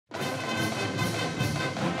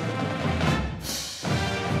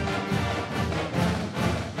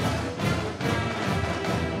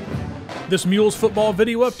This Mules Football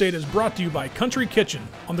video update is brought to you by Country Kitchen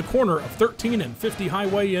on the corner of 13 and 50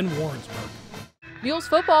 Highway in Warrensburg. Mules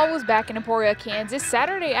Football was back in Emporia, Kansas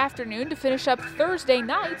Saturday afternoon to finish up Thursday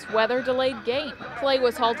night's weather-delayed game. Play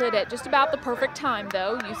was halted at just about the perfect time,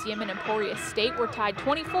 though. UCM and Emporia State were tied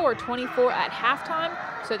 24-24 at halftime,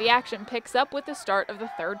 so the action picks up with the start of the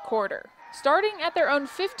third quarter. Starting at their own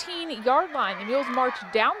 15-yard line, the Mules march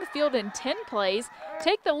down the field in 10 plays,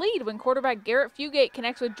 take the lead when quarterback Garrett Fugate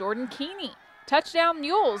connects with Jordan Keeney. Touchdown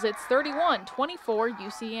Mules, it's 31-24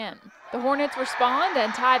 UCM. The Hornets respond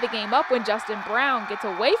and tie the game up when Justin Brown gets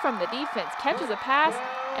away from the defense, catches a pass,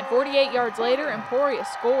 and 48 yards later, Emporia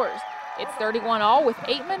scores. It's 31-all with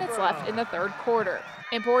 8 minutes left in the third quarter.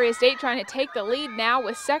 Emporia State trying to take the lead now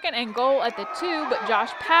with 2nd and goal at the 2, but Josh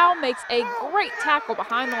Powell makes a great tackle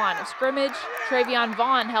behind the line of scrimmage. Travion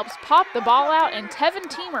Vaughn helps pop the ball out, and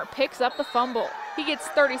Tevin Teamer picks up the fumble. He gets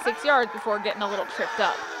 36 yards before getting a little tripped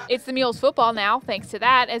up. It's the Mules football now, thanks to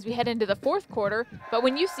that, as we head into the fourth quarter, but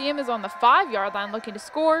when UCM is on the 5-yard line looking to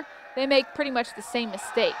score, they make pretty much the same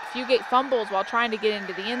mistake. Fugate fumbles while trying to get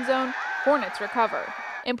into the end zone. Hornets recover.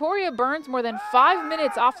 Emporia burns more than 5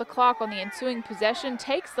 minutes off the clock on the ensuing possession,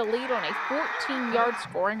 takes the lead on a 14-yard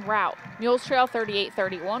scoring route. Mules trail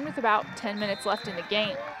 38-31 with about 10 minutes left in the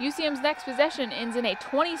game. UCM's next possession ends in a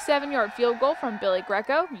 27-yard field goal from Billy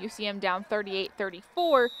Greco. UCM down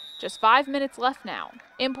 38-34, just 5 minutes left now.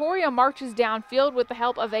 Emporia marches downfield with the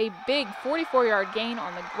help of a big 44-yard gain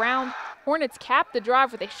on the ground. Hornets cap the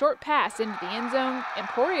drive with a short pass into the end zone.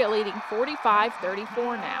 Emporia leading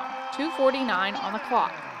 45-34 now. 2:49 on the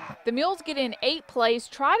clock. The Mules get in 8 plays,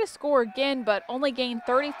 try to score again, but only gain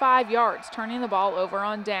 35 yards, turning the ball over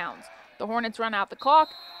on downs. The Hornets run out the clock,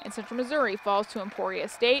 and Central Missouri falls to Emporia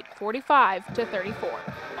State 45-34.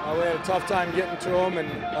 We had a tough time getting to them, and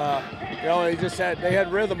they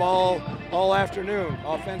had rhythm all afternoon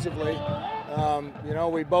offensively.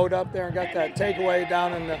 We bowed up there and got that takeaway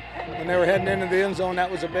down when they were heading into the end zone. That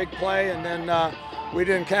was a big play, and then we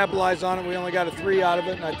didn't capitalize on it. We only got a 3 out of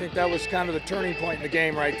it, and I think that was kind of the turning point in the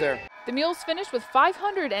game right there. The Mules finished with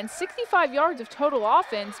 565 yards of total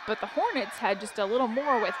offense, but the Hornets had just a little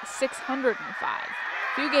more with 605.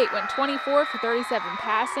 Fugate went 24 for 37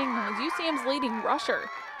 passing and was UCM's leading rusher.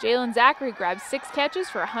 Jalen Zachary grabbed 6 catches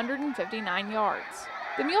for 159 yards.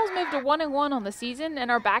 The Mules moved to 1-1 on the season and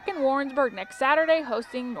are back in Warrensburg next Saturday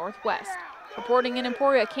hosting Northwest. Reporting in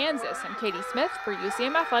Emporia, Kansas, I'm Katie Smith for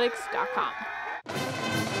UCMathletics.com.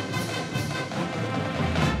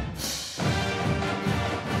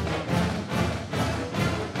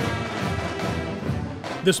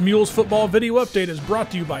 This Mules Football video update is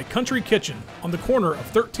brought to you by Country Kitchen on the corner of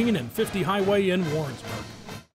 13 and 50 Highway in Warrensburg.